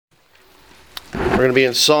We're going to be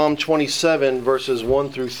in Psalm 27, verses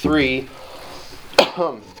 1 through 3.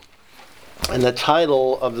 And the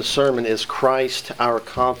title of the sermon is Christ Our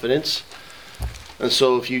Confidence. And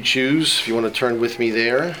so if you choose, if you want to turn with me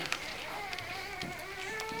there.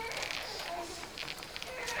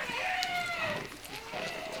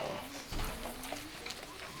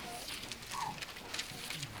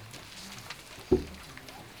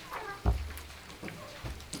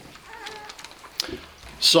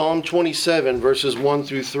 Psalm 27, verses 1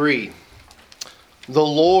 through 3. The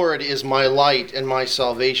Lord is my light and my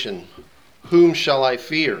salvation. Whom shall I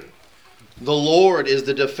fear? The Lord is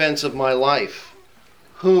the defense of my life.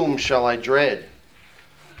 Whom shall I dread?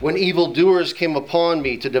 When evildoers came upon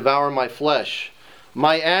me to devour my flesh,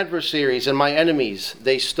 my adversaries and my enemies,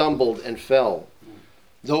 they stumbled and fell.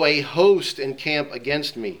 Though a host encamp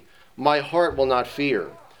against me, my heart will not fear.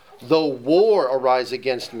 Though war arise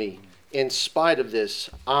against me, in spite of this,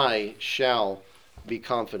 I shall be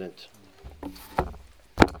confident.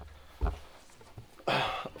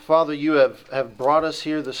 Father, you have brought us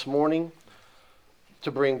here this morning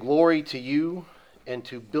to bring glory to you and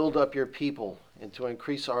to build up your people and to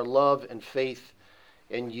increase our love and faith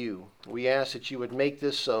in you. We ask that you would make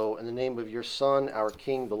this so in the name of your Son, our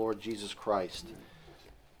King, the Lord Jesus Christ.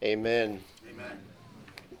 Amen. Amen.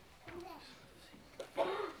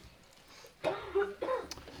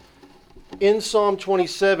 In Psalm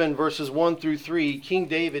 27, verses 1 through 3, King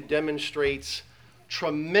David demonstrates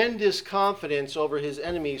tremendous confidence over his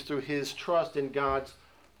enemies through his trust in God's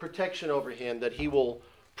protection over him, that he will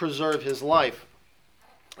preserve his life.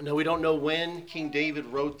 Now, we don't know when King David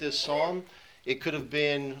wrote this psalm. It could have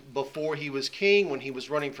been before he was king, when he was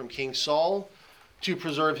running from King Saul to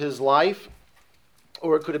preserve his life,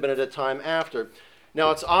 or it could have been at a time after. Now,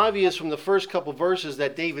 it's obvious from the first couple verses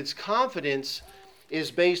that David's confidence is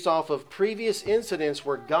based off of previous incidents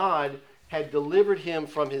where God had delivered him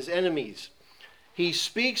from his enemies. He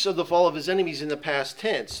speaks of the fall of his enemies in the past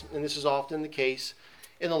tense, and this is often the case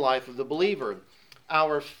in the life of the believer.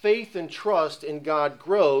 Our faith and trust in God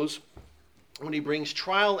grows when he brings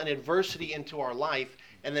trial and adversity into our life,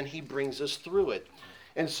 and then he brings us through it.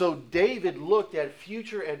 And so David looked at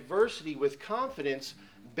future adversity with confidence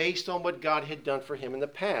based on what God had done for him in the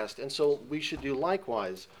past. And so we should do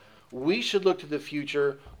likewise. We should look to the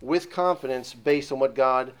future with confidence based on what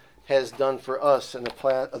God has done for us and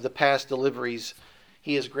the past deliveries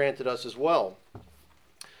he has granted us as well.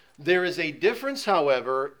 There is a difference,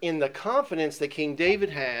 however, in the confidence that King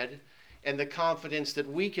David had and the confidence that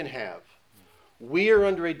we can have. We are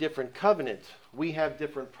under a different covenant. We have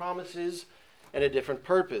different promises and a different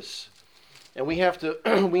purpose. And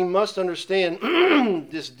we must understand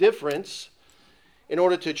this difference in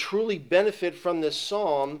order to truly benefit from this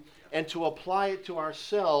psalm and to apply it to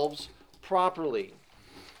ourselves properly.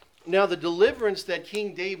 Now, the deliverance that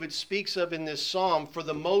King David speaks of in this psalm, for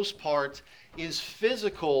the most part, is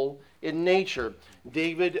physical in nature.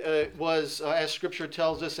 David was, as Scripture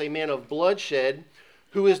tells us, a man of bloodshed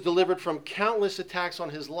who is delivered from countless attacks on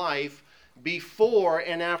his life before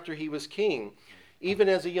and after he was king. Even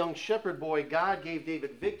as a young shepherd boy, God gave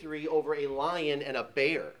David victory over a lion and a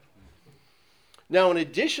bear. Now, in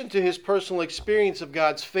addition to his personal experience of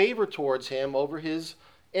God's favor towards him over his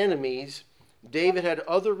enemies, David had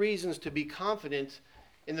other reasons to be confident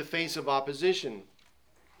in the face of opposition.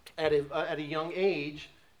 At a young age,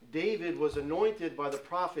 David was anointed by the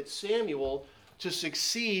prophet Samuel to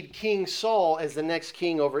succeed King Saul as the next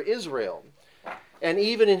king over Israel. And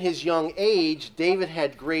even in his young age, David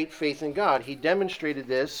had great faith in God. He demonstrated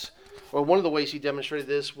this, or one of the ways he demonstrated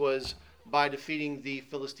this was by defeating the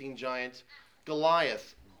Philistine giant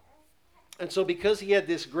Goliath. And so because he had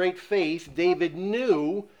this great faith, David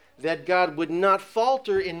knew that God would not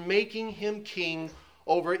falter in making him king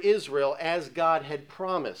over Israel as God had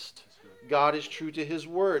promised. God is true to his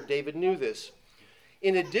word. David knew this.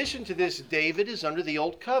 In addition to this, David is under the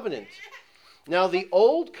Old Covenant. Now, the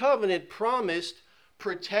Old Covenant promised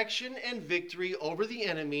protection and victory over the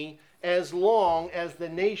enemy as long as the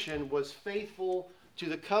nation was faithful to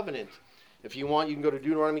the covenant. If you want, you can go to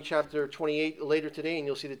Deuteronomy chapter 28 later today, and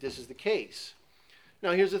you'll see that this is the case.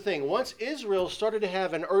 Now, here's the thing. Once Israel started to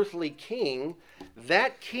have an earthly king,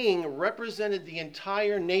 that king represented the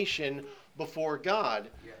entire nation before God.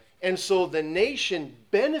 Yes. And so the nation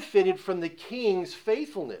benefited from the king's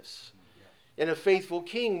faithfulness. Yes. And a faithful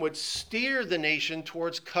king would steer the nation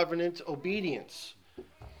towards covenant obedience.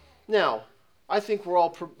 Now, I think we're all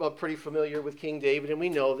pretty familiar with King David, and we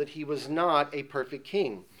know that he was not a perfect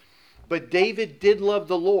king. But David did love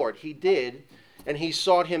the Lord. He did. And he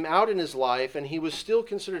sought him out in his life, and he was still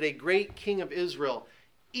considered a great king of Israel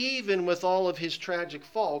even with all of his tragic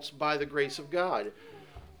faults, by the grace of God.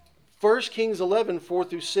 1 Kings 11, 4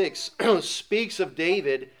 through 6 speaks of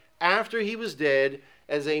David after he was dead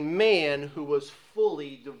as a man who was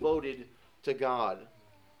fully devoted to God.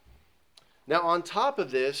 Now, on top of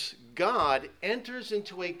this, God enters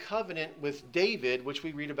into a covenant with David, which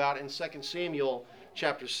we read about in 2 Samuel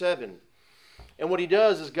chapter 7. And what he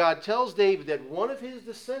does is God tells David that one of his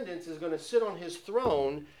descendants is going to sit on his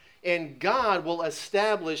throne, and God will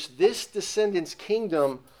establish this descendant's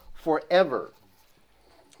kingdom forever.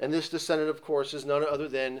 And this descendant, of course, is none other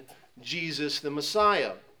than Jesus the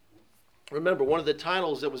Messiah. Remember, one of the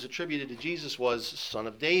titles that was attributed to Jesus was Son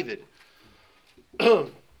of David.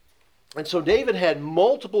 And so David had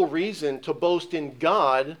multiple reasons to boast in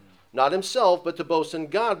God, not himself, but to boast in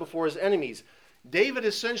God before his enemies. David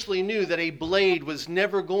essentially knew that a blade was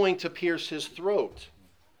never going to pierce his throat.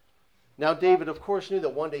 Now, David, of course, knew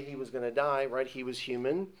that one day he was going to die, right? He was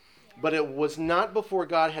human. But it was not before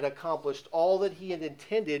God had accomplished all that he had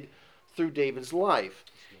intended through David's life.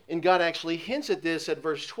 And God actually hints at this at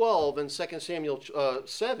verse 12 in 2 Samuel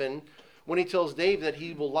 7, when he tells David that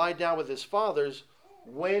he will lie down with his fathers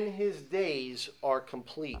when his days are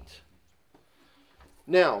complete.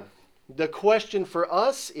 Now, the question for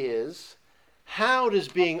us is, how does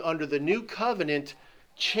being under the new covenant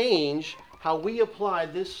change how we apply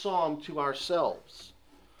this psalm to ourselves?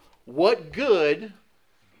 What good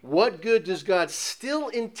does God still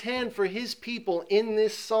intend for his people in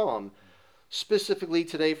this psalm, specifically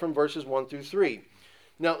today from verses 1 through 3?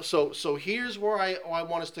 Now, so here's where I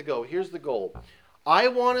want us to go. Here's the goal. I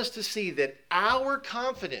want us to see that our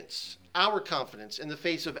confidence in the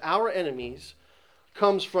face of our enemies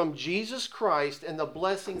comes from Jesus Christ and the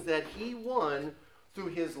blessings that he won through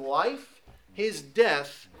his life, his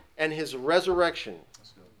death, and his resurrection.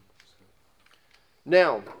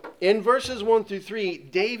 Now, in verses 1 through 3,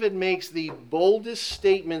 David makes the boldest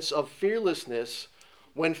statements of fearlessness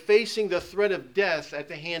when facing the threat of death at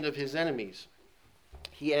the hand of his enemies.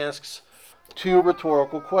 He asks two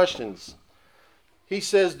rhetorical questions. He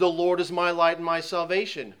says, "The Lord is my light and my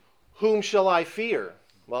salvation. Whom shall I fear?"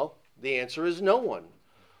 Well, the answer is no one.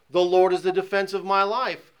 "The Lord is the defense of my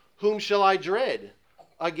life. Whom shall I dread?"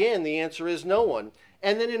 Again, the answer is no one.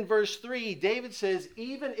 And then in verse 3, David says,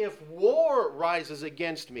 "Even if war rises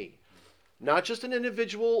against me," not just an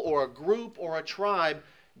individual or a group or a tribe,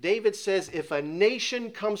 David says, "If a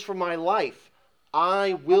nation comes for my life,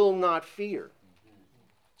 I will not fear."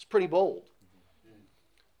 It's pretty bold.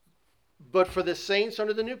 But for the saints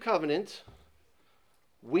under the new covenant,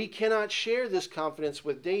 we cannot share this confidence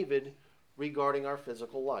with David regarding our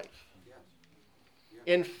physical life.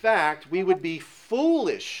 In fact, we would be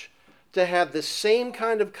foolish to have the same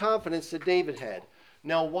kind of confidence that David had.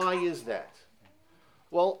 Now, why is that?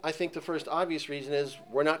 Well, I think the first obvious reason is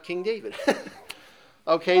we're not King David.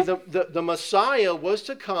 Okay, the Messiah was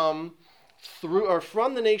to come through or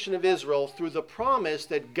from the nation of Israel through the promise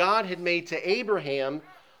that God had made to Abraham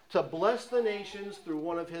to bless the nations through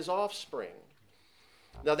one of his offspring.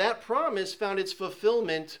 Now, that promise found its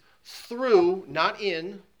fulfillment through, not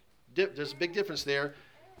in, there's a big difference there,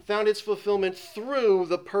 found its fulfillment through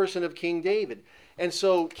the person of King David. And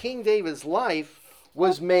so King David's life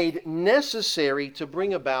was made necessary to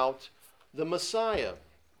bring about the Messiah.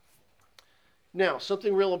 Now,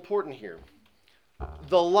 something real important here.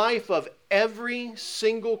 The life of every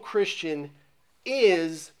single Christian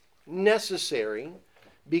is necessary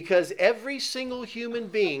because every single human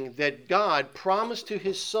being that God promised to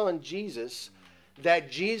his son Jesus, that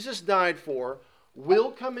Jesus died for,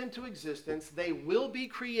 will come into existence, they will be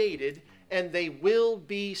created, and they will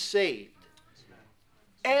be saved.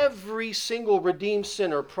 Every single redeemed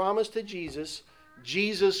sinner promised to Jesus,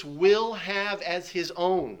 Jesus will have as his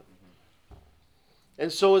own.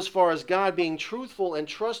 And so as far as God being truthful and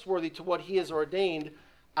trustworthy to what he has ordained,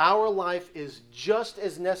 our life is just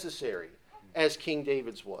as necessary as King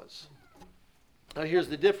David's was. Now here's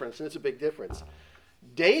the difference, and it's a big difference.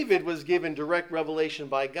 David was given direct revelation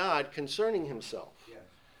by God concerning himself.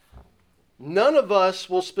 None of us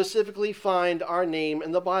will specifically find our name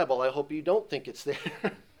in the Bible. I hope you don't think it's there.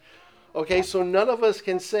 Okay, so none of us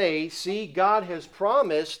can say, see, God has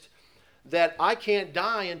promised that I can't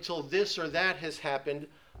die until this or that has happened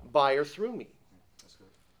by or through me.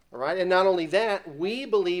 All right, and not only that, we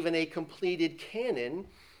believe in a completed canon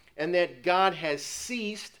and that God has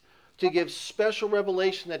ceased to give special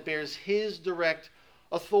revelation that bears his direct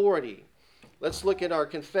authority. Let's look at our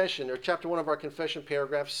confession, or chapter 1 of our confession,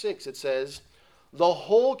 paragraph 6. It says, "The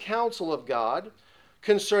whole counsel of God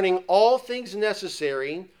concerning all things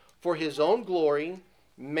necessary for his own glory,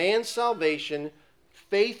 man's salvation,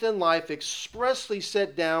 faith and life expressly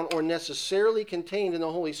set down or necessarily contained in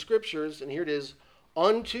the Holy Scriptures, and here it is,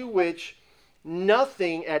 unto which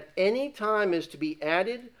nothing at any time is to be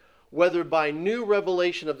added, whether by new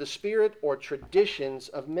revelation of the Spirit or traditions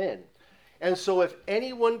of men. And so if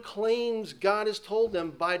anyone claims God has told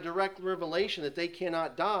them by direct revelation that they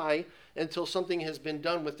cannot die until something has been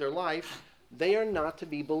done with their life, they are not to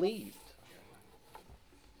be believed.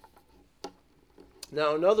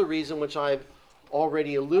 Now, another reason which I've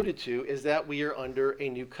already alluded to is that we are under a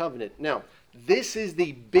new covenant. Now, this is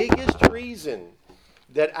the biggest reason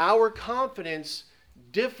that our confidence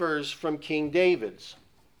differs from King David's.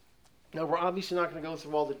 Now, we're obviously not going to go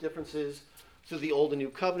through all the differences to the Old and New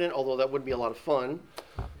Covenant, although that would be a lot of fun.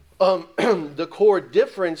 The core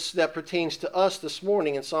difference that pertains to us this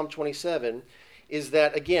morning in Psalm 27 is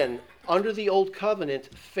that, again, under the Old Covenant,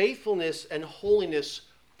 faithfulness and holiness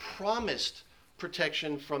promised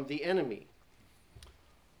protection from the enemy.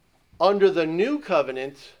 Under the New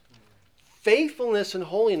Covenant, faithfulness and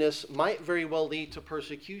holiness might very well lead to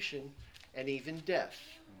persecution and even death.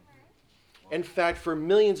 In fact, for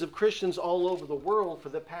millions of Christians all over the world for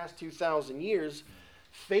the past 2,000 years,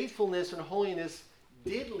 faithfulness and holiness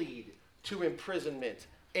did lead to imprisonment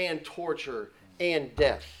and torture and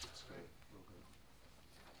death.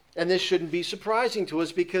 And this shouldn't be surprising to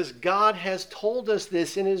us because God has told us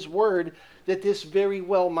this in His Word that this very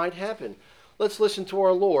well might happen. Let's listen to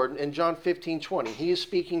our Lord in John 15:20. He is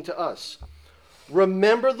speaking to us.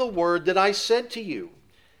 Remember the word that I said to you.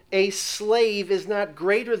 A slave is not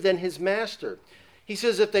greater than his master. He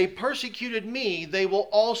says, if they persecuted me, they will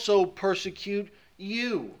also persecute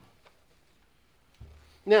you.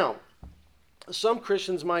 Now, some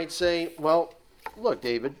Christians might say, well, look,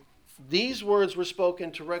 David, these words were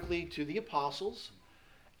spoken directly to the apostles,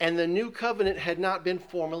 and the new covenant had not been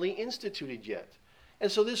formally instituted yet.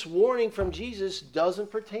 And so this warning from Jesus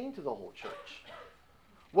doesn't pertain to the whole church.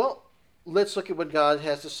 Well, let's look at what God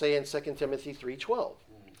has to say in 2 Timothy 3:12.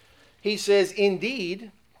 He says,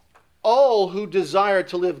 indeed, all who desire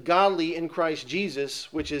to live godly in Christ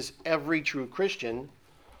Jesus, which is every true Christian,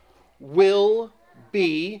 will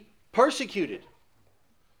be persecuted.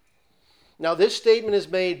 Now, this statement is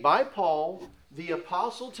made by Paul, the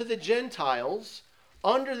apostle to the Gentiles,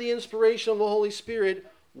 under the inspiration of the Holy Spirit,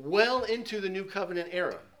 well into the New Covenant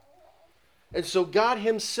era. And so God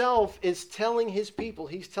Himself is telling His people,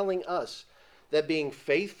 He's telling us, that being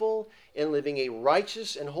faithful and living a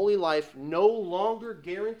righteous and holy life no longer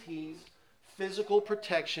guarantees physical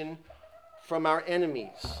protection from our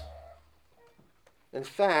enemies. In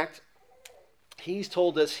fact, He's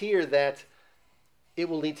told us here that it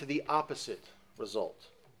will lead to the opposite result.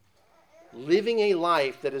 Living a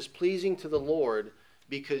life that is pleasing to the Lord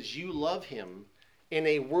because you love Him in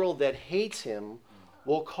a world that hates Him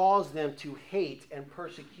will cause them to hate and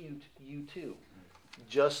persecute you too,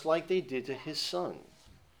 just like they did to His Son.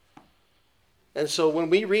 And so when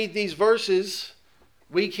we read these verses,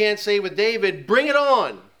 we can't say with David, bring it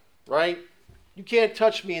on, right? You can't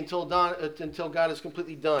touch me until God is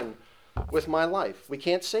completely done with my life. We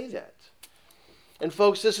can't say that. And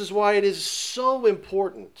folks, this is why it is so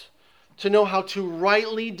important to know how to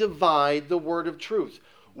rightly divide the word of truth.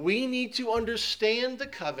 We need to understand the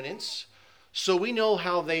covenants so we know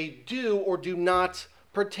how they do or do not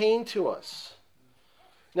pertain to us.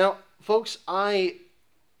 Now, folks, I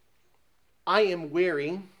am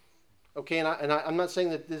wary, okay, and I'm not saying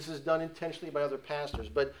that this is done intentionally by other pastors,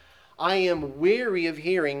 but I am wary of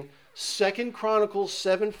hearing 2 Chronicles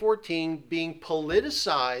 7:14 being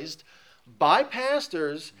politicized by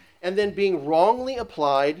pastors and then being wrongly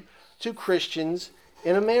applied to Christians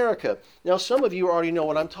in America. Now, some of you already know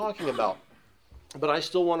what I'm talking about, but I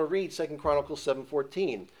still want to read 2 Chronicles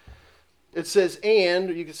 7:14. It says,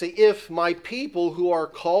 and you can say, if my people who are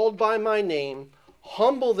called by my name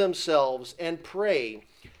humble themselves and pray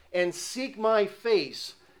and seek my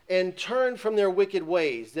face and turn from their wicked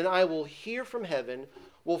ways, then I will hear from heaven,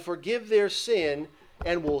 will forgive their sin,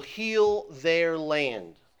 and will heal their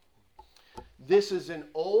land. This is an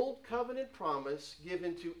old covenant promise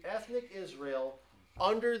given to ethnic Israel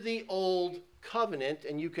under the old covenant,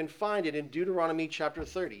 and you can find it in Deuteronomy chapter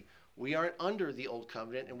 30. We aren't under the old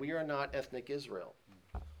covenant, and we are not ethnic Israel.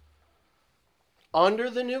 Under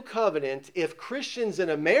the new covenant, if Christians in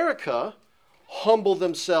America humble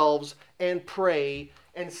themselves and pray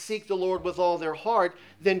and seek the Lord with all their heart,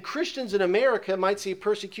 then Christians in America might see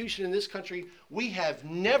persecution in this country we have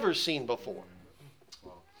never seen before.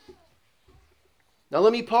 Now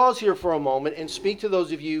let me pause here for a moment and speak to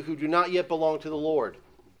those of you who do not yet belong to the Lord,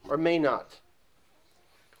 or may not.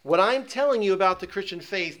 What I'm telling you about the Christian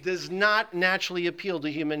faith does not naturally appeal to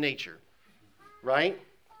human nature. right?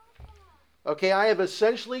 Okay, I have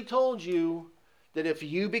essentially told you that if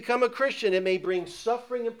you become a Christian, it may bring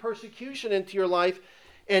suffering and persecution into your life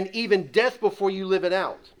and even death before you live it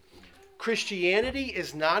out. Christianity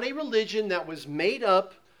is not a religion that was made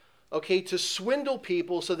up, okay, to swindle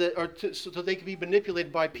people so they can be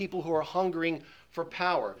manipulated by people who are hungering for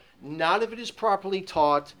power. Not if it is properly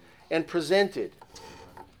taught and presented.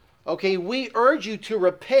 Okay, we urge you to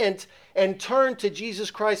repent and turn to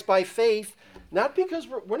Jesus Christ by faith, not because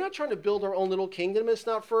we're not trying to build our own little kingdom. It's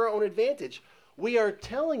not for our own advantage. We are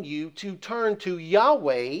telling you to turn to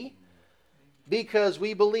Yahweh because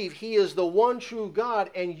we believe He is the one true God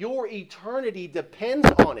and your eternity depends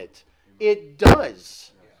on it. It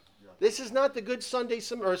does. This is not the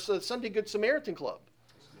Sunday Good Samaritan Club.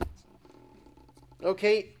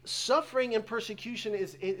 Okay, suffering and persecution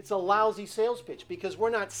it's a lousy sales pitch because we're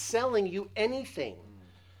not selling you anything.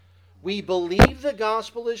 We believe the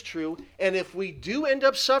gospel is true, and if we do end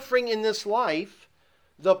up suffering in this life,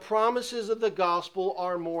 the promises of the gospel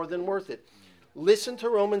are more than worth it. Listen to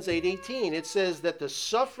Romans 8:18. It says that the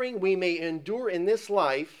suffering we may endure in this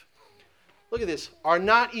life, look at this, are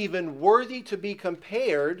not even worthy to be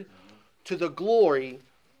compared to the glory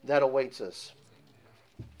that awaits us.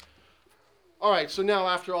 All right, so now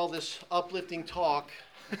after all this uplifting talk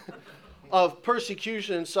of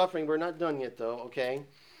persecution and suffering, we're not done yet though, okay?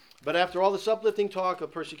 But after all this uplifting talk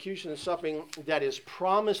of persecution and suffering that is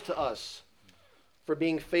promised to us for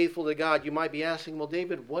being faithful to God, you might be asking, well,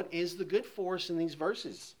 David, what is the good for us in these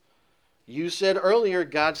verses? You said earlier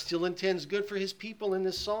God still intends good for His people in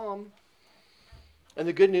this psalm. And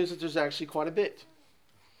the good news is there's actually quite a bit.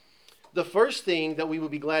 The first thing that we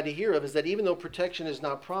would be glad to hear of is that even though protection is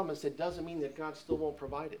not promised, it doesn't mean that God still won't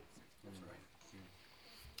provide it.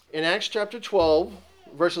 In Acts chapter 12,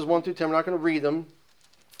 verses 1 through 10, we're not going to read them,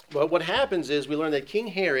 but what happens is we learn that King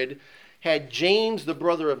Herod had James, the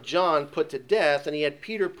brother of John, put to death, and he had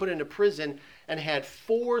Peter put into prison and had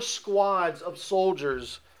 4 squads of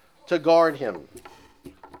soldiers to guard him.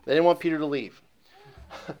 They didn't want Peter to leave.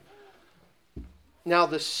 Now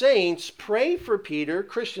the saints pray for Peter,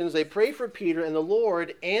 Christians, they pray for Peter, and the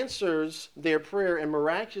Lord answers their prayer and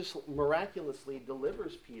miraculously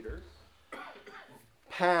delivers Peter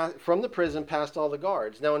from the prison past all the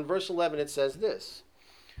guards. Now in verse 11 it says this,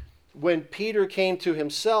 when Peter came to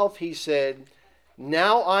himself, he said,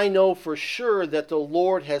 now I know for sure that the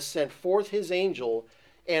Lord has sent forth his angel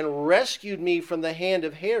and rescued me from the hand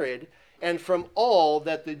of Herod and from all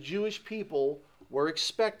that the Jewish people were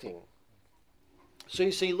expecting. So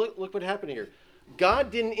you see, look what happened here.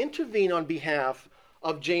 God didn't intervene on behalf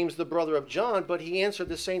of James, the brother of John, but He answered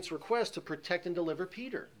the saints' request to protect and deliver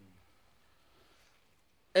Peter.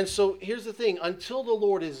 And so here's the thing. Until the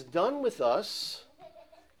Lord is done with us,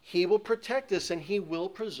 He will protect us and He will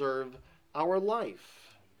preserve our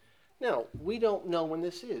life. Now, we don't know when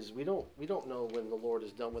this is. We don't know when the Lord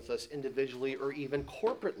is done with us individually or even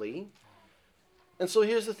corporately. And so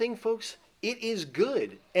here's the thing, folks. It is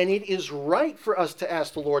good and it is right for us to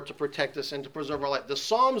ask the Lord to protect us and to preserve our life. The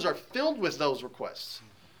Psalms are filled with those requests.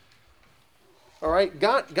 All right,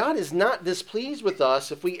 God is not displeased with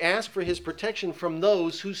us if we ask for His protection from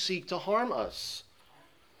those who seek to harm us.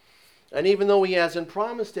 And even though He hasn't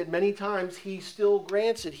promised it, many times He still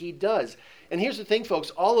grants it. He does. And here's the thing, folks.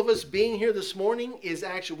 All of us being here this morning is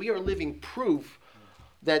actually, we are living proof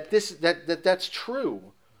that that's true.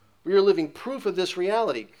 We are living proof of this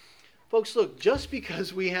reality. Folks, look, just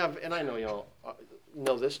because we have, and I know y'all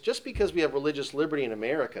know this, just because we have religious liberty in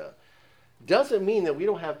America doesn't mean that we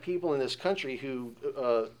don't have people in this country who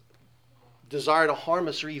desire to harm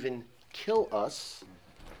us or even kill us.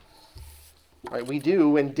 Right, we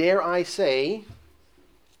do, and dare I say,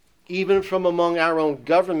 even from among our own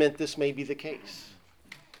government, this may be the case.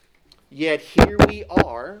 Yet here we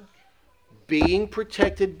are, being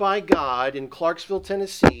protected by God in Clarksville,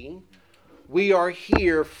 Tennessee. We are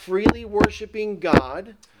here freely worshiping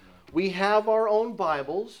God. We have our own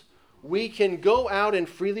Bibles. We can go out and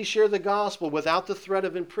freely share the gospel without the threat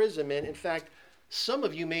of imprisonment. In fact, some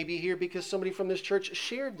of you may be here because somebody from this church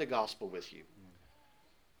shared the gospel with you.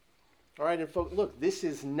 All right, and folks, look, this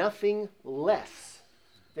is nothing less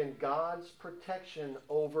than God's protection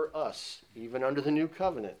over us, even under the new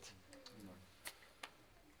covenant.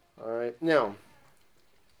 All right, now,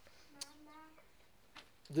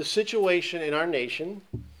 the situation in our nation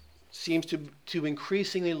seems to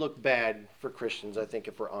increasingly look bad for Christians, I think,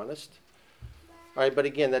 if we're honest. All right, but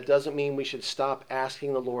again, that doesn't mean we should stop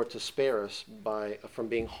asking the Lord to spare us from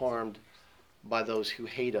being harmed by those who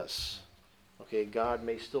hate us. Okay, God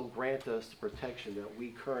may still grant us the protection that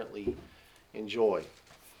we currently enjoy.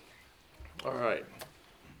 All right.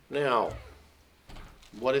 Now,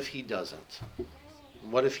 What if he doesn't?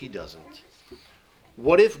 What if he doesn't?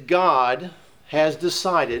 What if God has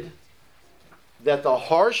decided that the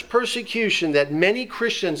harsh persecution that many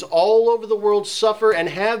Christians all over the world suffer and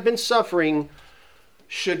have been suffering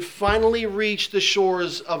should finally reach the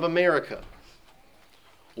shores of America?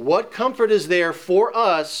 What comfort is there for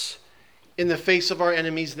us in the face of our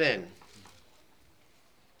enemies then?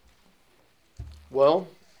 Well,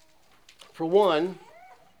 for one,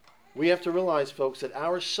 we have to realize, folks, that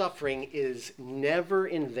our suffering is never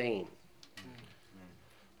in vain.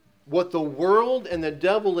 What the world and the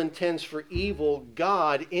devil intends for evil,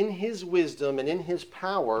 God, in his wisdom and in his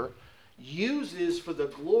power, uses for the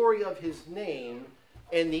glory of his name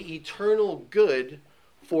and the eternal good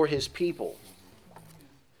for his people.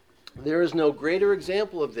 There is no greater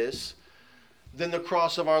example of this than the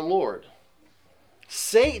cross of our Lord.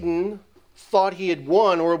 Satan thought he had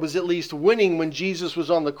won, or was at least winning, when Jesus was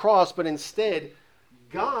on the cross, but instead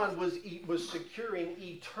God was securing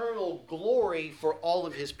eternal glory for all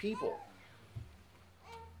of his people.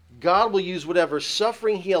 God will use whatever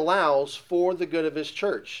suffering he allows for the good of his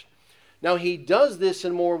church. Now, he does this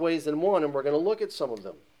in more ways than one, and we're going to look at some of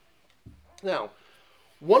them. Now,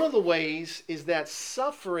 one of the ways is that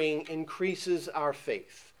suffering increases our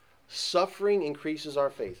faith. Suffering increases our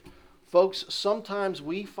faith. Folks, sometimes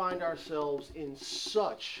we find ourselves in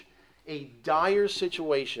such a dire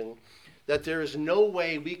situation that there is no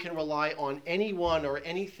way we can rely on anyone or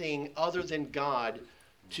anything other than God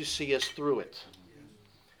to see us through it.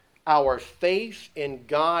 Our faith in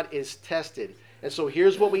God is tested. And so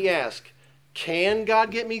here's what we ask. Can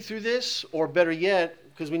God get me through this? Or better yet,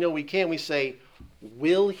 because we know we can, we say,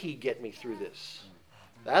 will he get me through this?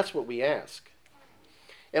 That's what we ask.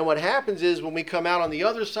 And what happens is when we come out on the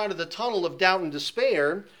other side of the tunnel of doubt and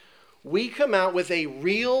despair, we come out with a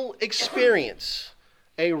real experience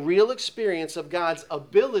of God's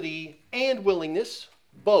ability and willingness,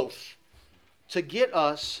 both, to get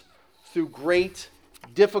us through great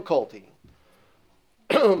difficulty.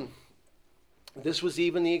 This was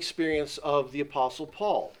even the experience of the Apostle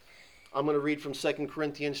Paul. I'm going to read from 2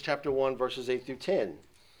 Corinthians chapter 1, verses 8 through 10.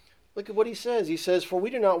 Look at what he says. He says, "For we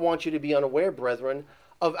do not want you to be unaware, brethren,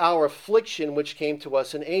 of our affliction which came to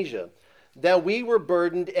us in Asia, that we were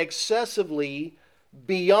burdened excessively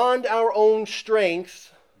beyond our own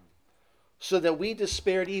strength, so that we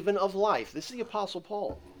despaired even of life." This is the Apostle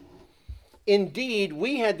Paul. "Indeed,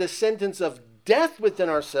 we had the sentence of death within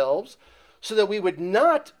ourselves, so that we would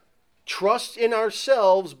not trust in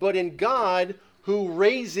ourselves, but in God, who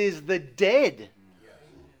raises the dead,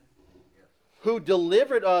 who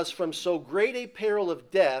delivered us from so great a peril of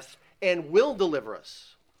death, and will deliver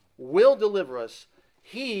us,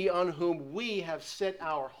 he on whom we have set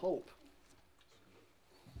our hope."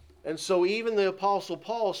 And so even the Apostle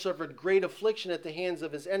Paul suffered great affliction at the hands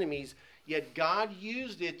of his enemies, yet God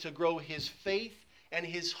used it to grow his faith and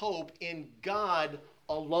his hope in God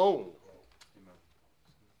alone.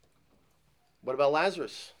 What about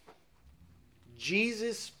Lazarus?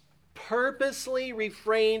 Jesus purposely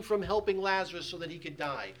refrained from helping Lazarus so that he could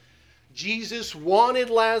die. Jesus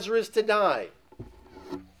wanted Lazarus to die.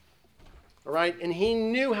 All right? And he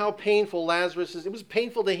knew how painful Lazarus is. It was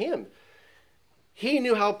painful to him. He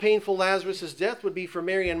knew how painful Lazarus' death would be for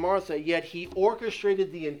Mary and Martha, yet he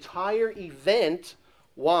orchestrated the entire event.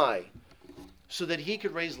 Why? So that he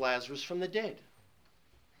could raise Lazarus from the dead.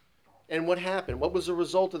 And what happened? What was the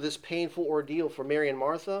result of this painful ordeal for Mary and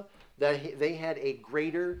Martha? That they had a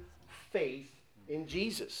greater faith in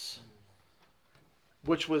Jesus,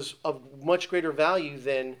 which was of much greater value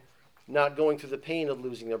than not going through the pain of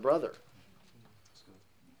losing their brother.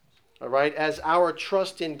 All right? As our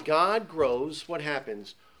trust in God grows, what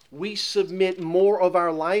happens? We submit more of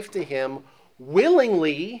our life to him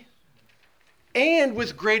willingly and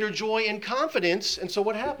with greater joy and confidence. And so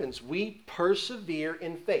what happens? We persevere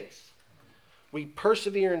in faith. We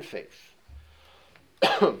persevere in faith.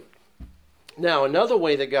 Now, another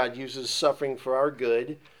way that God uses suffering for our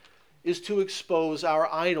good is to expose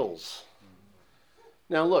our idols.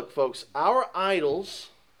 Now, look, folks, our idols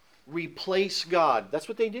replace God. That's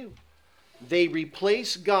what they do. They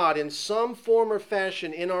replace God in some form or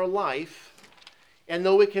fashion in our life. And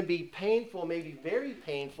though it can be painful, maybe very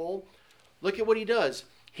painful, look at what he does.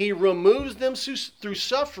 He removes them through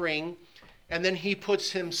suffering, and then he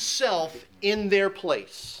puts himself in their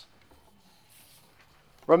place.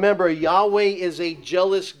 Remember, Yahweh is a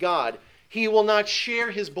jealous God. He will not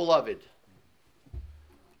share his beloved.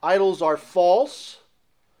 Idols are false.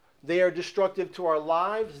 They are destructive to our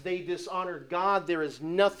lives. They dishonor God. There is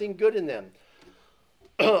nothing good in them.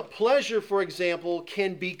 Pleasure, for example,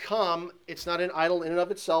 can become, it's not an idol in and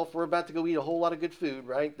of itself. We're about to go eat a whole lot of good food,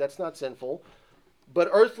 right? That's not sinful. But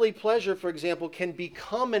earthly pleasure, for example, can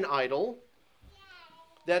become an idol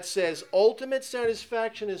that says ultimate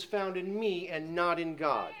satisfaction is found in me and not in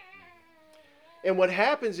God. And what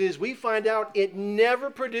happens is we find out it never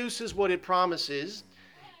produces what it promises.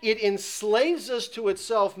 It enslaves us to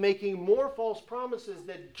itself, making more false promises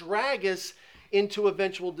that drag us into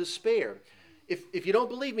eventual despair. If you don't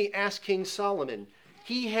believe me, ask King Solomon.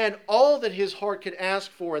 He had all that his heart could ask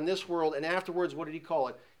for in this world, and afterwards, what did he call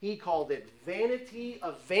it? He called it vanity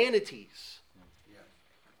of vanities.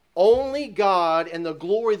 Only God and the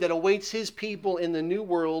glory that awaits his people in the new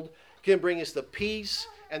world can bring us the peace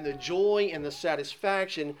and the joy and the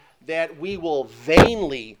satisfaction that we will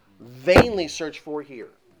vainly search for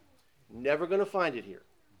here. Never going to find it here.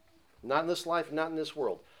 Not in this life, not in this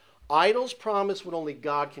world. Idols promise what only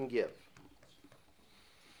God can give.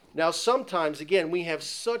 Now, sometimes, again, we have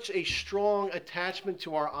such a strong attachment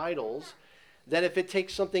to our idols that if it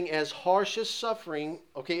takes something as harsh as suffering,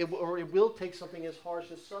 or it will take something as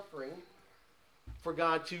harsh as suffering for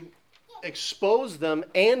God to expose them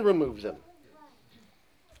and remove them.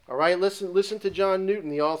 All right, listen to John Newton,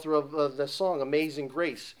 the author of the song Amazing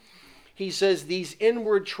Grace. He says, "These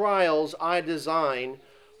inward trials I design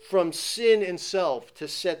from sin and self to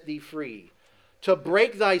set thee free, to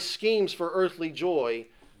break thy schemes for earthly joy,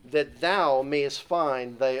 that thou mayest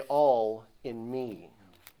find thy all in me."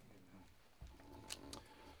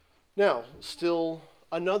 Now, still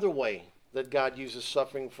another way that God uses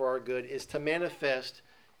suffering for our good is to manifest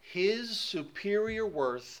his superior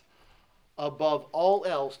worth above all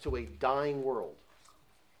else to a dying world.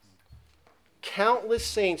 Countless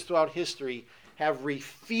saints throughout history have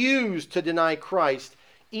refused to deny Christ,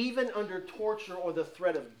 even under torture or the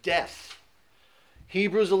threat of death.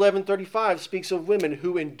 Hebrews 11:35 speaks of women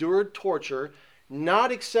who endured torture,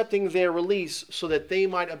 not accepting their release so that they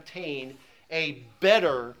might obtain a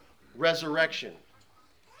better resurrection.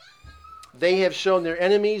 They have shown their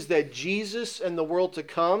enemies that Jesus and the world to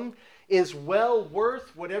come is well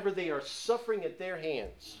worth whatever they are suffering at their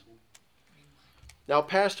hands. Now,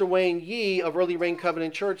 Pastor Wayne Yee of Early Rain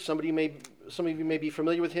Covenant Church, some of you may be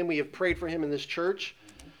familiar with him. We have prayed for him in this church.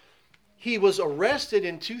 He was arrested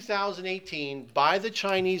in 2018 by the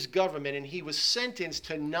Chinese government, and he was sentenced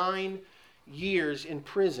to 9 years in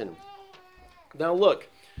prison. Now, look,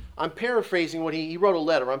 I'm paraphrasing what he wrote a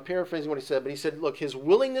letter. I'm paraphrasing what he said, but he said, look, his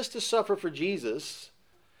willingness to suffer for Jesus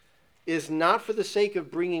is not for the sake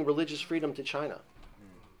of bringing religious freedom to China.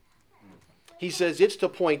 He says it's to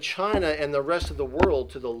point China and the rest of the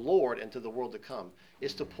world to the Lord and to the world to come.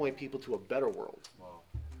 It's to point people to a better world.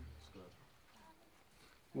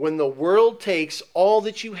 When the world takes all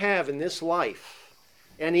that you have in this life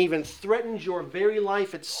and even threatens your very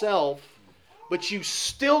life itself, but you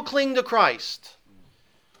still cling to Christ,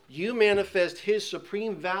 you manifest his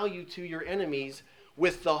supreme value to your enemies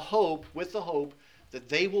with the hope that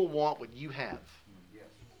they will want what you have.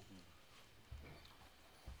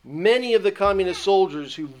 Many of the communist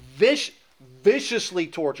soldiers who viciously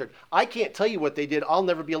tortured, I can't tell you what they did. I'll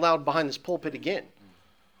never be allowed behind this pulpit again.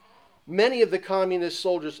 Many of the communist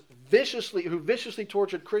soldiers who viciously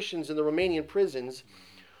tortured Christians in the Romanian prisons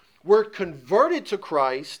were converted to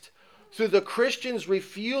Christ through the Christians'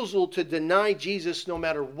 refusal to deny Jesus no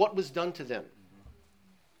matter what was done to them.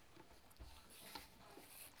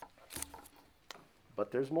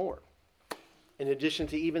 But there's more. In addition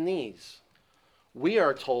to even these, we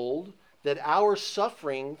are told that our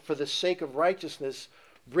suffering for the sake of righteousness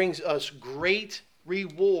brings us great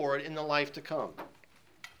reward in the life to come.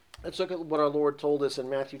 Let's look at what our Lord told us in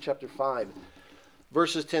Matthew chapter 5,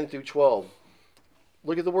 verses 10 through 12.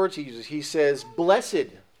 Look at the words he uses. He says, Blessed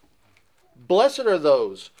are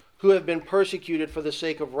those who have been persecuted for the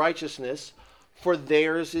sake of righteousness, for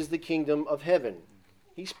theirs is the kingdom of heaven.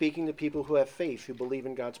 He's speaking to people who have faith, who believe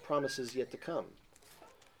in God's promises yet to come.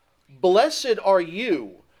 Blessed are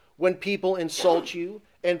you when people insult you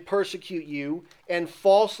and persecute you and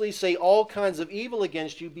falsely say all kinds of evil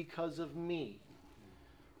against you because of me.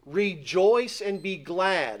 Rejoice and be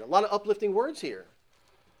glad. A lot of uplifting words here.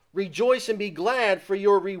 Rejoice and be glad, for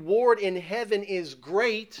your reward in heaven is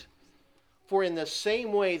great, for in the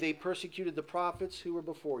same way they persecuted the prophets who were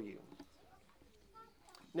before you.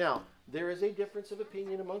 Now, there is a difference of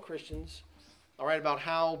opinion among Christians, all right, about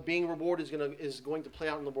how being rewarded is going to play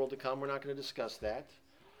out in the world to come. We're not going to discuss that.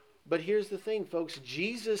 But here's the thing, folks.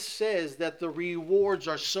 Jesus says that the rewards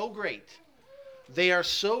are so great. They are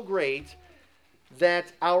so great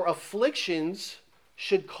that our afflictions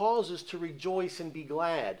should cause us to rejoice and be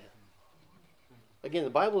glad. Again, the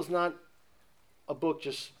Bible is not a book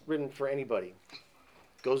just written for anybody.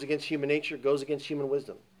 Goes against human nature, goes against human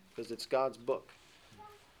wisdom, because it's God's book.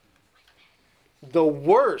 The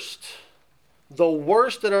worst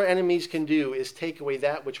that our enemies can do is take away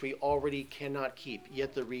that which we already cannot keep.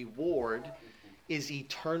 Yet the reward is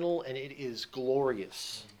eternal and it is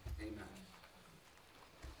glorious. Amen.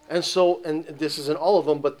 And this isn't all of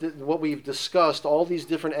them, but what we've discussed, all these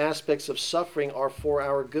different aspects of suffering are for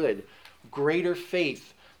our good. Greater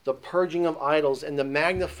faith, the purging of idols, and the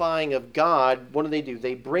magnifying of God, what do?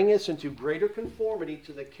 They bring us into greater conformity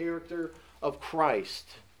to the character of Christ.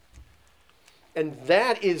 And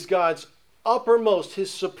that is God's uppermost, his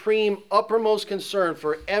supreme uppermost concern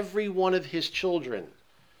for every one of his children.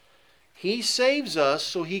 He saves us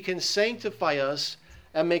so he can sanctify us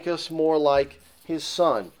and make us more like his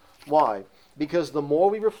Son. Why? Because the more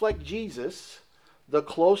we reflect Jesus, the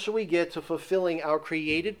closer we get to fulfilling our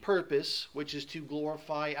created purpose, which is to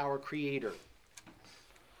glorify our Creator.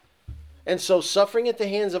 And so suffering at the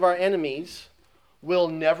hands of our enemies will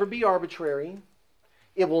never be arbitrary,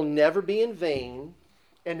 it will never be in vain,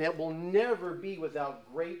 and it will never be without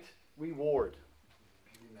great reward.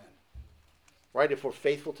 Amen. Right? If we're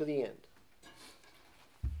faithful to the end.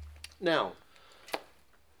 Now,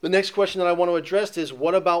 the next question that I want to address is,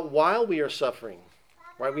 what about while we are suffering?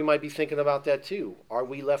 Right? We might be thinking about that too. Are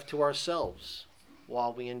we left to ourselves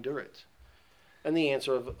while we endure it? And the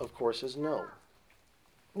answer, of course, is no.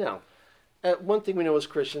 Now, one thing we know as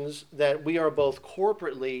Christians, that we are both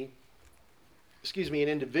corporately, and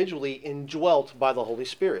individually indwelt by the Holy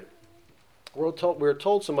Spirit. We're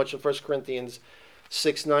told so much in 1 Corinthians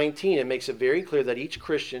 6:19. It makes it very clear that each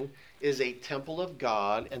Christian is a temple of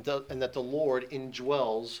God and that the Lord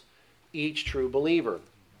indwells each true believer.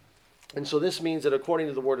 And so this means that according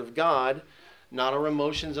to the Word of God, not our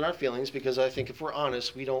emotions and our feelings, because I think if we're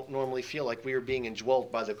honest, we don't normally feel like we are being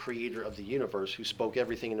indwelt by the Creator of the universe who spoke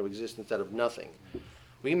everything into existence out of nothing.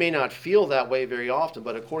 We may not feel that way very often,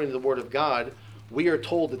 but according to the Word of God, we are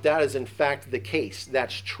told that that is in fact the case.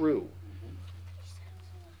 That's true.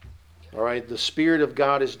 All right, the Spirit of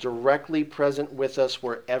God is directly present with us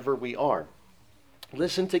wherever we are.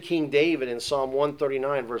 Listen to King David in Psalm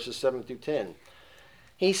 139, verses 7 through 10.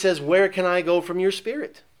 He says, "Where can I go from your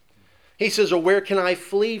Spirit?" He says, "Or where can I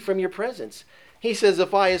flee from your presence?" He says,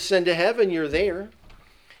 "If I ascend to heaven, you're there."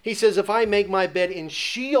 He says, "If I make my bed in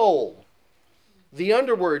Sheol, the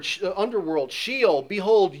underworld, Sheol,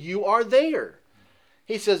 behold, you are there."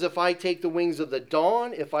 He says, "If I take the wings of the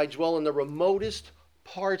dawn, if I dwell in the remotest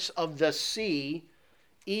parts of the sea,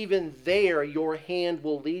 even there your hand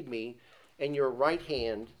will lead me, and your right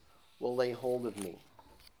hand will lay hold of me."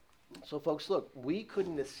 So folks, look, we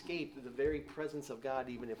couldn't escape the very presence of God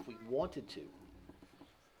even if we wanted to.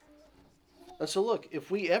 And so look, if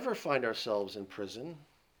we ever find ourselves in prison,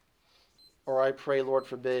 or I pray, Lord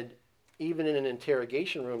forbid, even in an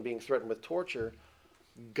interrogation room being threatened with torture,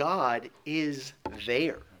 God is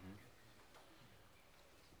there.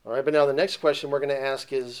 All right, but now the next question we're going to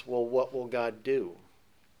ask is, well, what will God do?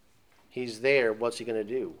 He's there. What's he going to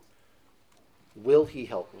do? Will he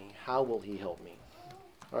help me? How will he help me?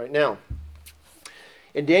 All right, now,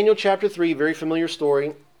 in Daniel chapter 3, very familiar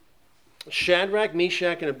story, Shadrach,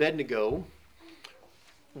 Meshach, and Abednego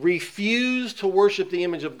refused to worship the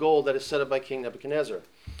image of gold that is set up by King Nebuchadnezzar.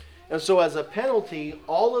 And so as a penalty,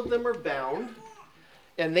 all of them are bound,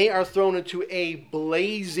 and they are thrown into a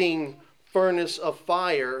blazing furnace of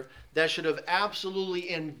fire that should have absolutely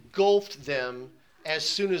engulfed them as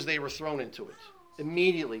soon as they were thrown into it.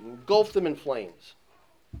 Immediately, engulfed them in flames.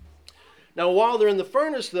 Now, while they're in the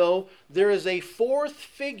furnace, though, there is a fourth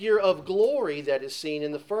figure of glory that is seen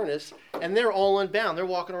in the furnace, and they're all unbound. They're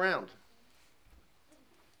walking around.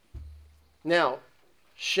 Now,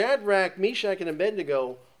 Shadrach, Meshach, and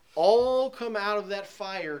Abednego all come out of that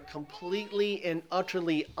fire completely and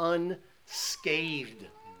utterly unscathed.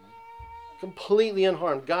 Completely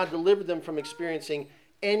unharmed. God delivered them from experiencing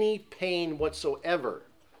any pain whatsoever.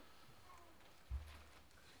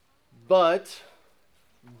 But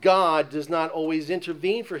God does not always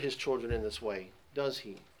intervene for his children in this way, does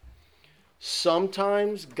he?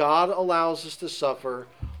 Sometimes God allows us to suffer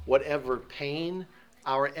whatever pain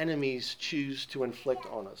our enemies choose to inflict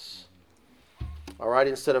on us. All right,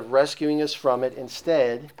 instead of rescuing us from it,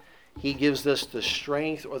 instead, he gives us the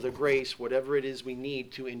strength or the grace, whatever it is we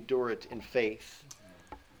need to endure it in faith.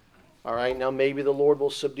 All right, now maybe the Lord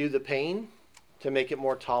will subdue the pain to make it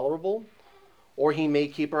more tolerable, or he may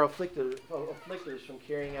keep our afflictors from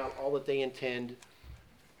carrying out all that they intend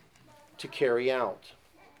to carry out.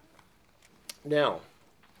 Now,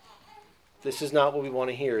 this is not what we want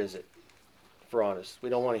to hear, is it? If we're honest, we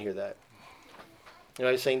don't want to hear that. And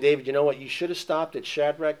I was saying, David, you know what? You should have stopped at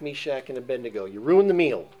Shadrach, Meshach, and Abednego. You ruined the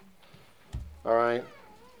meal. All right?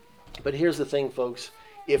 But here's the thing, folks.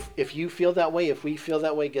 If you feel that way, if we feel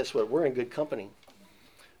that way, guess what? We're in good company.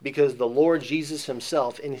 Because the Lord Jesus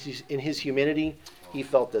himself, in his humanity, he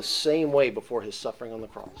felt the same way before his suffering on the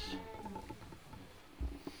cross.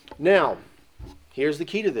 Now, here's the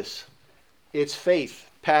key to this. It's faith.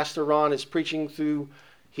 Pastor Ron is preaching through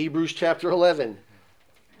Hebrews chapter 11.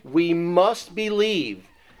 We must believe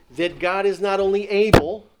that God is not only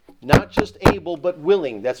able, not just able, but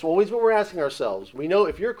willing. That's always what we're asking ourselves. We know,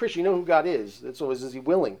 if you're a Christian, you know who God is. It's always, is he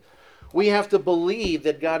willing? We have to believe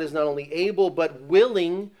that God is not only able, but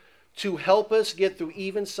willing to help us get through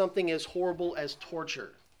even something as horrible as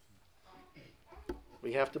torture.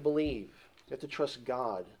 We have to believe. We have to trust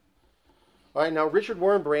God. All right, now Richard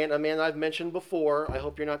Wurmbrand, a man I've mentioned before. I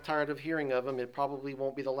hope you're not tired of hearing of him. It probably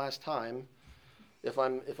won't be the last time if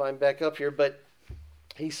I'm back up here. But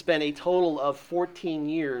he spent a total of 14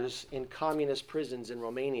 years in communist prisons in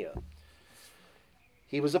Romania.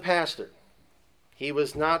 He was a pastor. He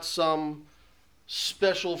was not some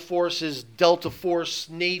special forces, Delta Force,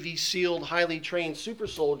 Navy SEAL, highly trained super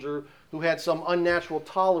soldier who had some unnatural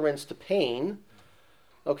tolerance to pain.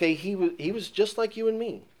 Okay, he was just like you and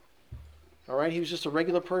me. All right, he was just a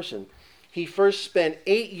regular person. He first spent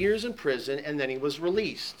 8 years in prison, and then he was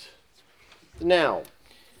released. Now,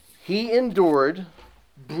 he endured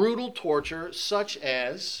brutal torture, such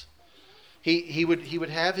as he would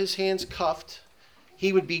have his hands cuffed,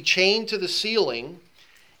 he would be chained to the ceiling,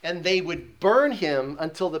 and they would burn him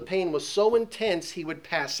until the pain was so intense he would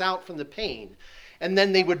pass out from the pain. And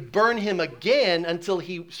then they would burn him again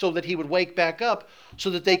so that he would wake back up, so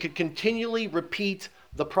that they could continually repeat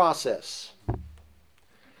the process.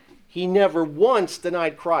 He never once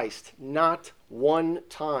denied Christ, not one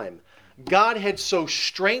time. God had so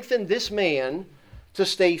strengthened this man to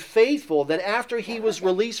stay faithful that after he was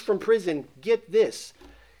released from prison, get this,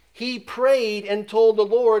 he prayed and told the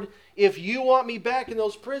Lord, if you want me back in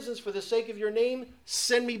those prisons for the sake of your name,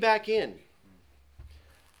 send me back in.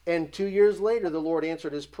 And 2 years later, the Lord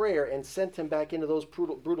answered his prayer and sent him back into those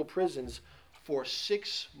brutal prisons for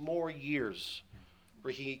 6 more years,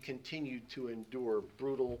 where he continued to endure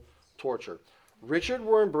brutal torture. Richard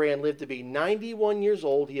Wurmbrand lived to be 91 years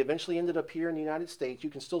old. He eventually ended up here in the United States. You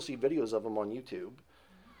can still see videos of him on YouTube.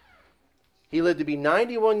 He lived to be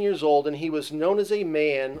 91 years old, and he was known as a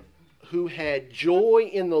man who had joy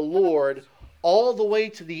in the Lord all the way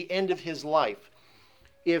to the end of his life.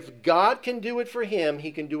 If God can do it for him, he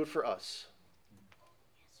can do it for us.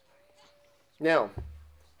 Now,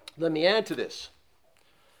 let me add to this.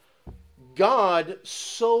 God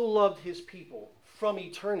so loved his people from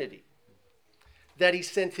eternity that he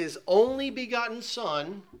sent his only begotten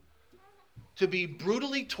Son to be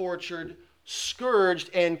brutally tortured,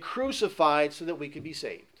 scourged, and crucified so that we could be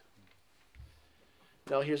saved.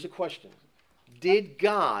 Now here's the question. Did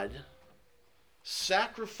God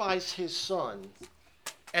sacrifice his Son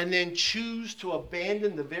and then choose to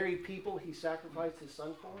abandon the very people he sacrificed his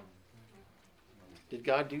Son for? Did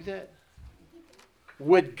God do that?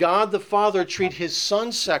 Would God the Father treat his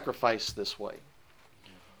Son's sacrifice this way?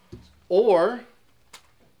 Or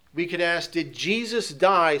we could ask, did Jesus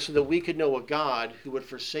die so that we could know a God who would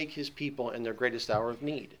forsake his people in their greatest hour of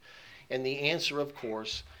need? And the answer, of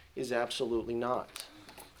course, is absolutely not.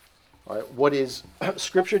 All right,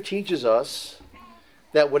 Scripture teaches us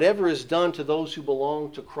that whatever is done to those who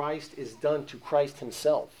belong to Christ is done to Christ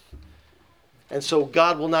himself. And so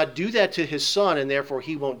God will not do that to his Son, and therefore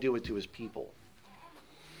he won't do it to his people.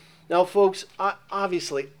 Now, folks, I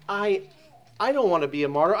don't want to be a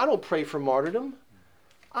martyr. I don't pray for martyrdom.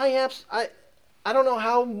 I don't know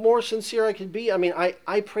how more sincere I could be. I mean,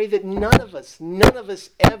 I pray that none of us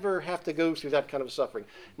ever have to go through that kind of suffering.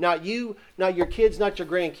 Not you, not your kids, not your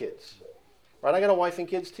grandkids. Right? I got a wife and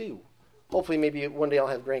kids too. Hopefully, maybe one day I'll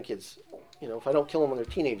have grandkids. You know, if I don't kill them when they're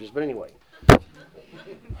teenagers. But anyway.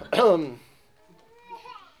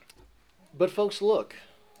 But folks, look.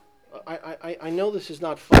 I know this is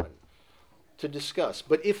not fun to discuss.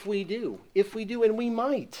 But if we do, and we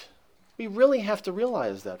might. We really have to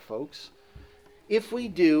realize that, folks. If we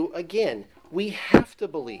do, again, we have to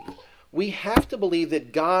believe. We have to believe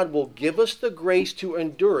that God will give us the grace to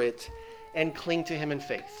endure it and cling to him in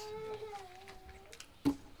faith.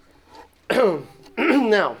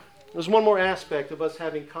 Now, there's one more aspect of us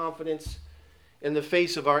having confidence in the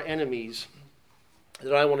face of our enemies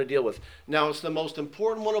that I want to deal with. Now, it's the most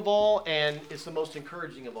important one of all, and it's the most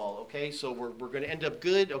encouraging of all, okay? So we're going to end up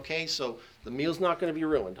good, okay? So the meal's not going to be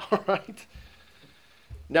ruined, all right?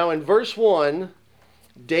 Now, in verse 1,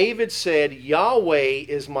 David said, Yahweh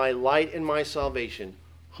is my light and my salvation.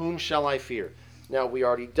 Whom shall I fear? Now, we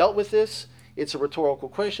already dealt with this. It's a rhetorical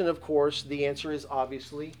question, of course. The answer is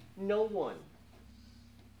obviously no one.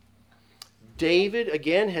 David,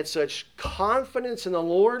 again, had such confidence in the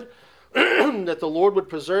Lord that the Lord would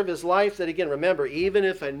preserve his life that, again, remember, even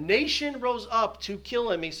if a nation rose up to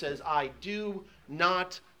kill him, he says, I do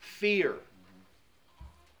not fear.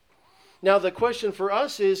 Now, the question for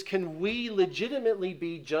us is, can we legitimately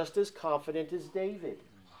be just as confident as David?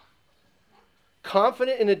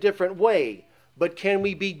 Confident in a different way, but can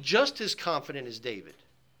we be just as confident as David?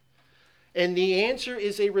 And the answer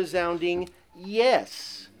is a resounding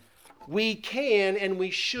yes. We can and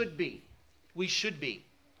we should be. We should be.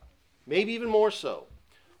 Maybe even more so.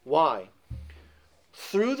 Why?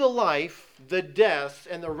 Through the life, the death,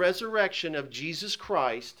 and the resurrection of Jesus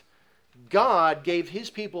Christ, God gave his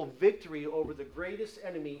people victory over the greatest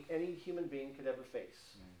enemy any human being could ever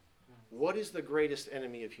face. What is the greatest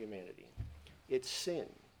enemy of humanity? It's sin.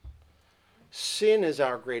 Sin is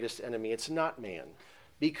our greatest enemy. It's not man.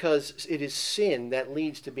 Because it is sin that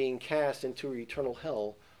leads to being cast into eternal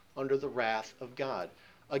hell under the wrath of God.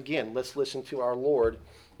 Again, let's listen to our Lord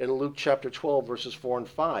in Luke chapter 12, verses 4 and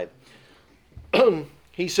 5.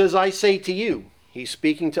 He says, I say to you, he's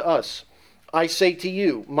speaking to us, I say to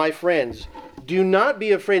you, my friends, do not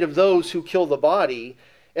be afraid of those who kill the body,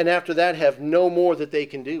 and after that have no more that they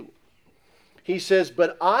can do. He says,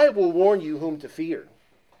 but I will warn you whom to fear.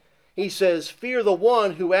 He says, fear the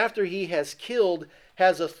one who after he has killed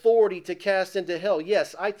has authority to cast into hell.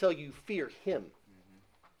 Yes, I tell you, fear him.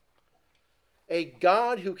 A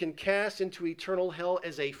God who can cast into eternal hell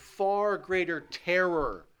is a far greater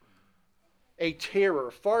terror. A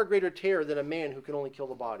terror, far greater terror than a man who can only kill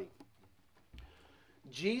the body.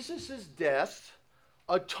 Jesus' death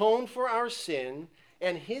atoned for our sin,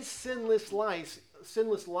 and his sinless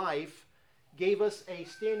life gave us a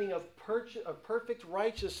standing of perfect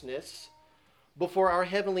righteousness before our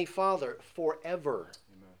Heavenly Father forever.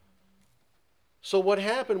 Amen. So what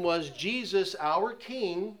happened was Jesus, our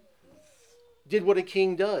King, did what a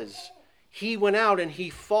king does. He went out and he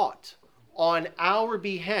fought on our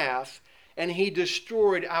behalf, and he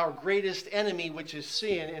destroyed our greatest enemy, which is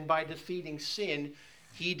sin, and by defeating sin,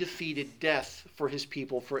 he defeated death for his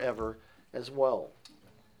people forever as well.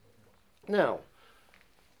 Now,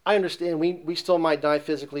 I understand we still might die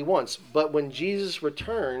physically once, but when Jesus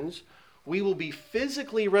returns, we will be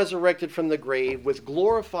physically resurrected from the grave with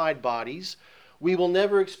glorified bodies. We will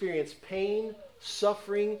never experience pain,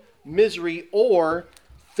 suffering, misery, or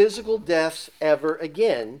physical deaths ever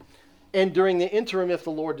again. And during the interim, if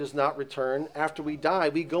the Lord does not return, after we die,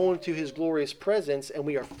 we go into his glorious presence and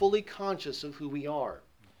we are fully conscious of who we are.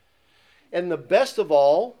 And the best of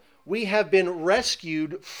all, we have been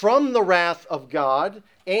rescued from the wrath of God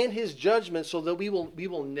and his judgment so that we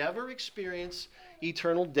will never experience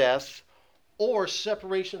eternal death or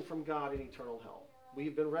separation from God in eternal hell.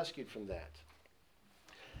 We've been rescued from that.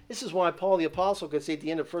 This is why Paul the Apostle could say at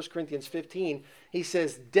the end of 1 Corinthians 15, he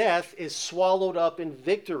says, death is swallowed up in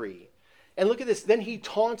victory. And look at this. Then he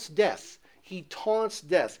taunts death. He taunts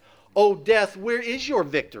death. O death, where is your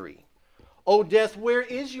victory? O death, where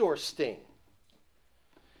is your sting?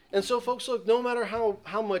 And so, folks, look, no matter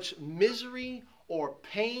how much misery or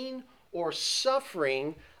pain or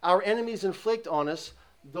suffering our enemies inflict on us,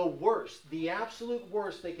 the worst, the absolute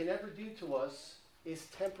worst they can ever do to us is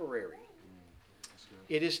temporary.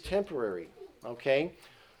 It is temporary, okay?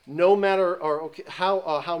 No matter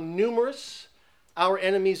how numerous our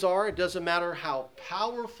enemies are, it doesn't matter how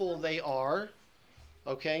powerful they are,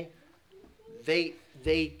 okay?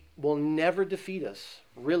 They will never defeat us,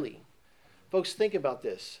 really. Folks, think about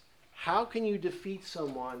this. How can you defeat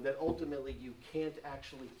someone that ultimately you can't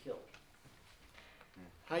actually kill?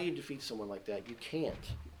 How do you defeat someone like that? You can't.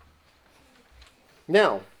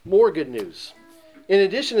 Now, more good news. In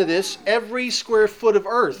addition to this, every square foot of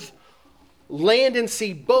earth, land and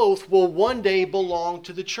sea both, will one day belong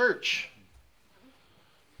to the church.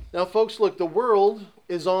 Now, folks, look, the world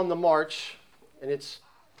is on the march, and it's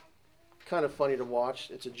kind of funny to watch.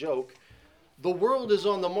 It's a joke. The world is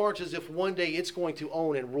on the march as if one day it's going to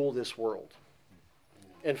own and rule this world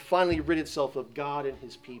and finally rid itself of God and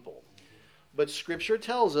his people. But Scripture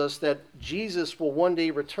tells us that Jesus will one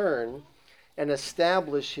day return and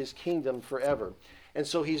establish his kingdom forever. And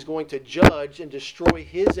so he's going to judge and destroy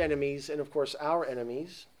his enemies and, of course, our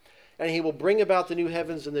enemies. And he will bring about the new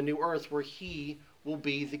heavens and the new earth where he will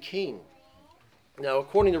be the king. Now,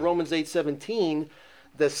 according to Romans 8:17,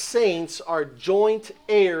 the saints are joint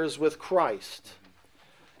heirs with Christ.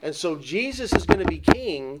 And so Jesus is going to be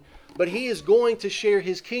king, but he is going to share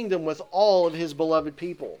his kingdom with all of his beloved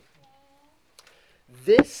people.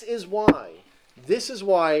 This is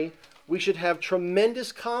why we should have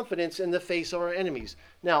tremendous confidence in the face of our enemies.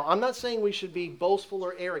 Now, I'm not saying we should be boastful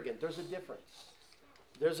or arrogant. There's a difference.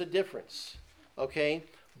 There's a difference. Okay?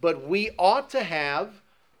 But we ought to have,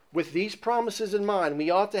 with these promises in mind, we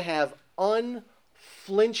ought to have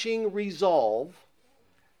unflinching resolve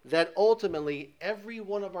that ultimately every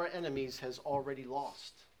one of our enemies has already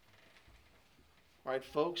lost. All right,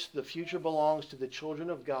 folks, the future belongs to the children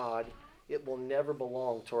of God. It will never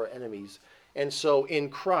belong to our enemies. And so in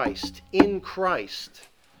Christ,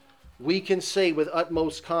 we can say with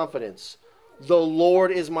utmost confidence, the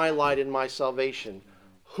Lord is my light and my salvation.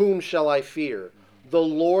 Whom shall I fear? The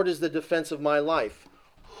Lord is the defense of my life.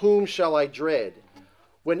 Whom shall I dread?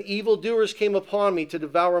 When evildoers came upon me to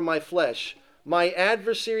devour my flesh, my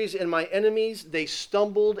adversaries and my enemies, they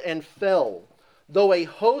stumbled and fell. Though a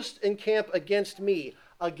host encamp against me,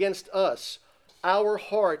 against us, our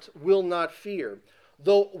heart will not fear.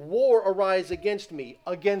 Though war arise against me,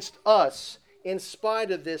 against us, in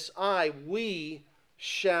spite of this, we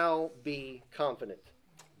shall be confident.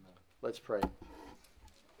 Let's pray.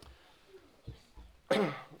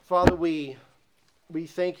 Father, we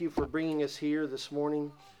thank you for bringing us here this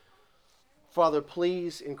morning. Father,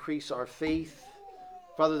 please increase our faith.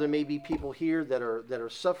 Father, there may be people here that are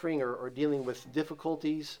suffering or dealing with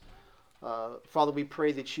difficulties. Father, we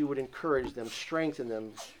pray that you would encourage them, strengthen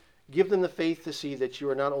them, give them the faith to see that you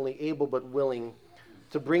are not only able but willing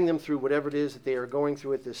to bring them through whatever it is that they are going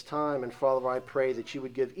through at this time. And Father, I pray that you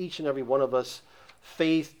would give each and every one of us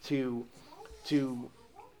faith to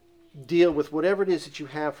deal with whatever it is that you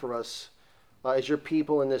have for us as your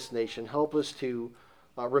people in this nation. Help us to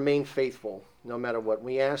remain faithful no matter what.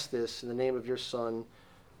 We ask this in the name of your Son,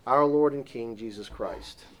 our Lord and King, Jesus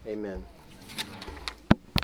Christ. Amen.